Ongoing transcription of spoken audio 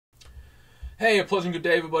Hey, a pleasant good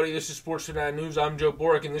day, everybody. This is Sports Fanatic News. I'm Joe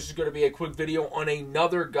Boric, and this is going to be a quick video on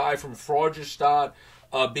another guy from Frogestad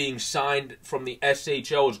being signed from the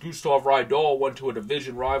SHL. As Gustav Rydahl went to a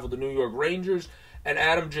division rival, the New York Rangers, and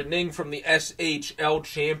Adam Janning from the SHL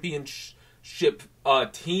championship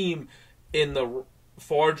team in the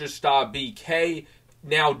Frogestad BK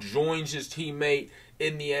now joins his teammate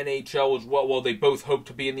in the NHL as well. Well, they both hope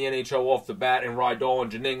to be in the NHL off the bat, and Rydahl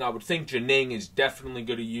and Janning, I would think Janning is definitely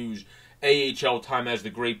going to use AHL time, as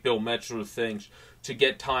the great Bill Metzler thinks, to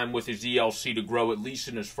get time with his ELC to grow, at least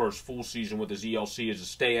in his first full season with his ELC as a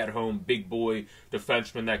stay-at-home big boy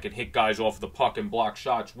defenseman that can hit guys off the puck and block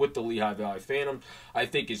shots with the Lehigh Valley Phantoms. I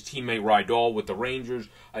think his teammate Rydahl with the Rangers,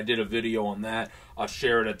 I did a video on that. I'll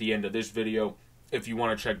share it at the end of this video if you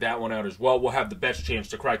want to check that one out as well. We'll have the best chance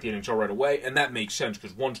to crack the NHL right away, and that makes sense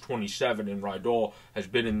because one's 27 and Rydahl has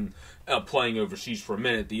been in playing overseas for a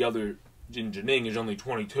minute. The other, Janning, is only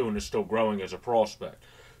 22 and is still growing as a prospect.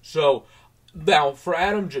 So, now, for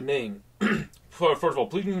Adam Janning, first of all,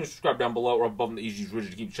 please subscribe down below or above the Easy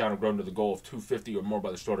Widget to keep the channel growing to the goal of 250 or more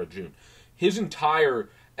by the start of June. His entire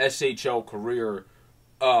SHL career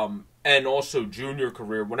and also junior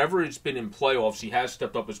career, whenever it's been in playoffs, he has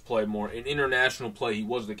stepped up his play more. In international play, he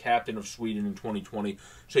was the captain of Sweden in 2020.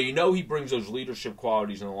 So you know he brings those leadership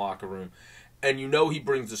qualities in the locker room. And you know he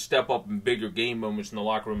brings the step up in bigger game moments in the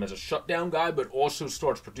locker room as a shutdown guy, but also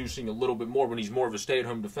starts producing a little bit more when he's more of a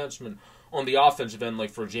stay-at-home defenseman on the offensive end,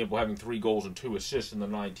 like, for example, having 3 goals and 2 assists in the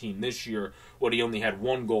 19 this year, when he only had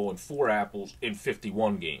 1 goal and 4 apples in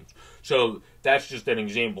 51 games. So that's just an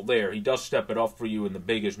example there. He does step it up for you in the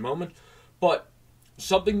biggest moment, but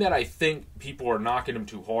something that I think people are knocking him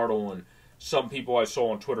too hard on, some people I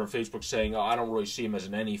saw on Twitter and Facebook saying, I don't really see him as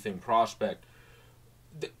an anything prospect.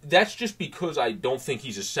 That's just because I don't think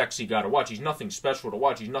he's a sexy guy to watch. He's nothing special to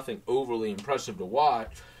watch. He's nothing overly impressive to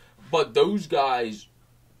watch. But those guys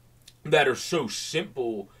that are so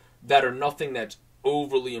simple, that are nothing that's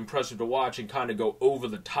overly impressive to watch and kind of go over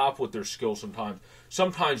the top with their skill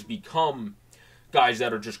sometimes become guys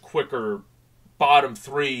that are just quicker, bottom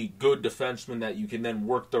 3 good defensemen that you can then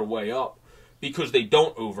work their way up because they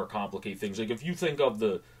don't overcomplicate things. Like if you think of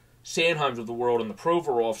the Sanheims of the world and the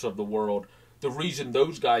Provorovs of the world, the reason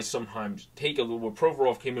those guys sometimes take a little,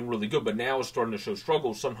 Provorov came in really good, but now is starting to show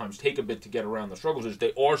struggles, sometimes take a bit to get around the struggles, is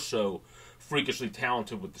they are so freakishly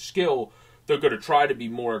talented with the skill, they're going to try to be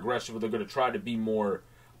more aggressive, or they're going to try to be more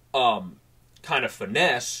kind of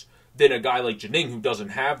finesse than a guy like Janning who doesn't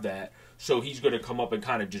have that. So he's going to come up and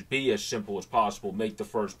kind of just be as simple as possible, make the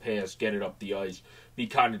first pass, get it up the ice, be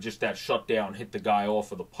kind of just that shutdown, hit the guy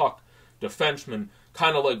off of the puck defenseman,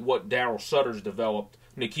 kind of like what Daryl Sutter's developed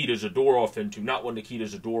Nikita Zadorov into, not what Nikita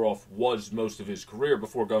Zadorov was most of his career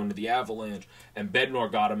before going to the Avalanche, and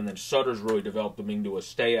Bednar got him, and then Sutter's really developed him into a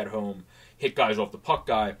stay-at-home, hit guys off the puck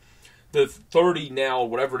guy. The 30 now,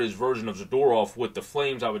 whatever it is, version of Zadorov with the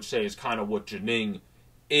Flames, I would say, is kind of what Janning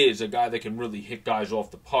is, a guy that can really hit guys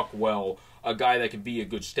off the puck well, a guy that can be a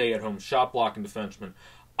good stay-at-home shot-blocking defenseman.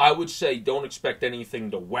 I would say don't expect anything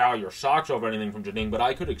to wow your socks off or anything from Janning, but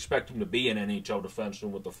I could expect him to be an NHL defenseman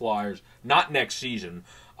with the Flyers. Not next season.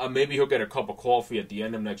 Maybe he'll get a cup of coffee at the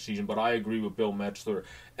end of next season, but I agree with Bill Metzler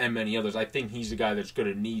and many others. I think he's a guy that's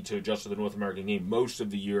going to need to adjust to the North American game most of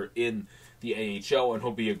the year in the AHL, and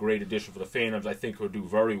he'll be a great addition for the Phantoms. I think he'll do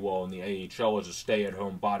very well in the AHL as a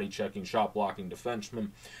stay-at-home, body-checking, shot-blocking defenseman,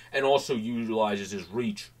 and also utilizes his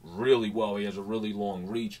reach really well. He has a really long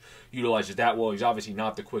reach, utilizes that well. He's obviously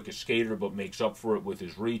not the quickest skater, but makes up for it with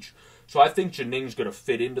his reach. So I think Janning's going to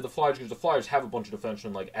fit into the Flyers, because the Flyers have a bunch of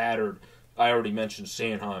defensemen like Adder. I already mentioned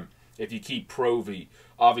Sanheim. If you keep Provy,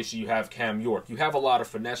 obviously you have Cam York. You have a lot of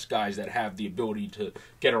finesse guys that have the ability to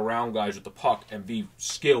get around guys with the puck and be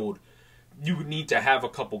skilled. You would need to have a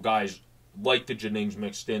couple guys like the Jannings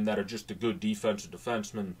mixed in that are just a good defensive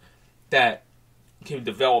defenseman that can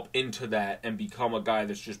develop into that and become a guy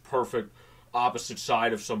that's just perfect opposite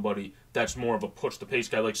side of somebody that's more of a push-the-pace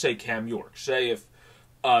guy. Like, say, Cam York. Say if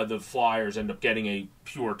the Flyers end up getting a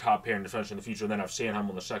pure top-pairing defense in the future and then have Sanheim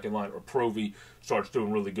on the second line, or Provy starts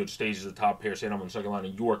doing really good stages as a top pair, Sanheim on the second line,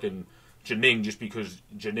 and York and Janning, just because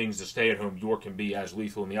Janning's the stay-at-home, York can be as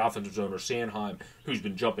lethal in the offensive zone, or Sanheim, who's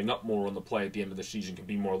been jumping up more on the play at the end of the season, can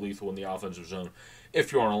be more lethal in the offensive zone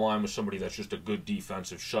if you're on a line with somebody that's just a good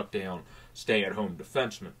defensive shutdown, stay-at-home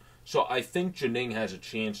defenseman. So I think Janning has a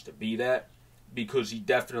chance to be that, because he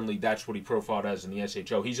definitely, that's what he profiled as in the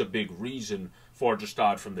SHL. He's a big reason for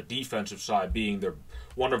Frogestad from the defensive side, being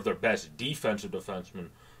one of their best defensive defensemen,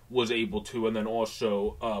 was able to, and then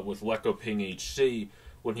also with Lekoping HC,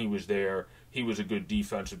 when he was there, he was a good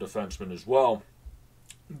defensive defenseman as well.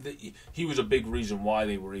 he was a big reason why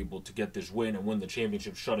they were able to get this win and win the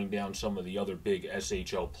championship, shutting down some of the other big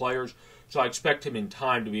SHL players. So I expect him in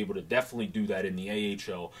time to be able to definitely do that in the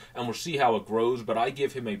AHL, and we'll see how it grows, but I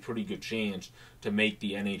give him a pretty good chance to make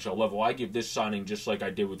the NHL level. I give this signing, just like I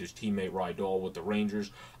did with his teammate Rydal with the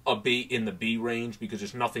Rangers, a B in the B range, because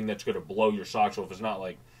it's nothing that's going to blow your socks off. It's not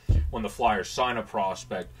like when the Flyers sign a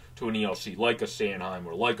prospect to an ELC like a Sanheim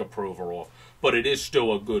or like a Provorov, but it is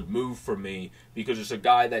still a good move for me because it's a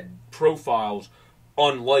guy that profiles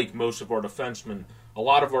unlike most of our defensemen. A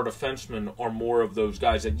lot of our defensemen are more of those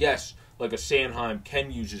guys that, yes, like a Sanheim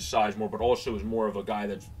can use his size more, but also is more of a guy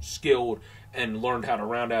that's skilled and learned how to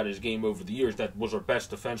round out his game over the years. That was our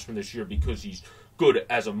best defenseman this year because he's good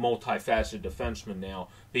as a multifaceted defenseman now,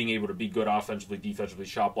 being able to be good offensively, defensively,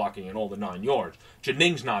 shot blocking, and all the 9 yards.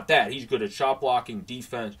 Jenning's not that. He's good at shot blocking,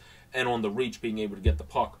 defense, and on the reach, being able to get the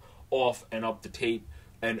puck off and up the tape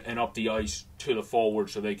and up the ice to the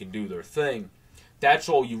forward so they can do their thing. That's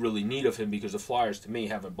all you really need of him, because the Flyers, to me,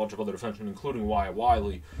 have a bunch of other defensemen, including Wyatt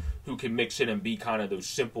Wiley, who can mix in and be kind of those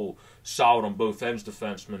simple, solid on both ends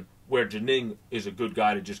defensemen, where Jenning is a good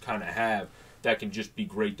guy to just kind of have that can just be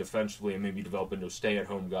great defensively and maybe develop into a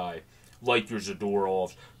stay-at-home guy, like your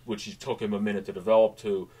Zadorovs, which he took him a minute to develop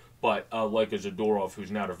to, but like a Zadorov,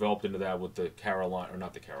 who's now developed into that with the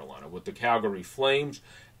with the Calgary Flames,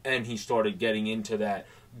 and he started getting into that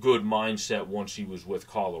good mindset once he was with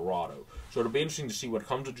Colorado. So it'll be interesting to see what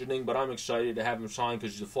comes of Jenning, but I'm excited to have him signed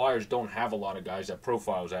because the Flyers don't have a lot of guys that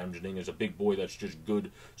profiles Adam Jenning as a big boy that's just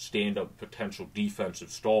good stand-up potential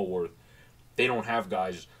defensive stalwart. They don't have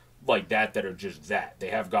guys like that are just that. They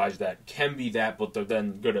have guys that can be that, but they're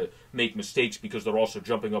then going to make mistakes because they're also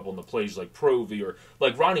jumping up on the plays like Provy, or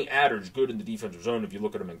like Ronnie Adder's good in the defensive zone. If you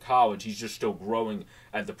look at him in college, he's just still growing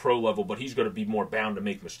at the pro level, but he's going to be more bound to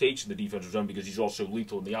make mistakes in the defensive zone because he's also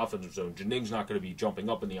lethal in the offensive zone. Jenning's not going to be jumping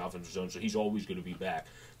up in the offensive zone, so he's always going to be back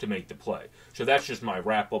to make the play. So that's just my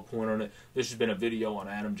wrap-up point on it. This has been a video on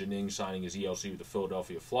Adam Jenning signing his ELC with the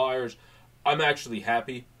Philadelphia Flyers. I'm actually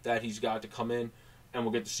happy that he's got to come in, and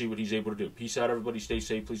we'll get to see what he's able to do. Peace out, everybody. Stay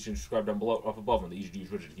safe. Please subscribe down below, up above on the easy-to-use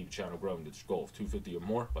widget to keep the channel growing to its goal of 250 or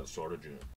more by the start of June.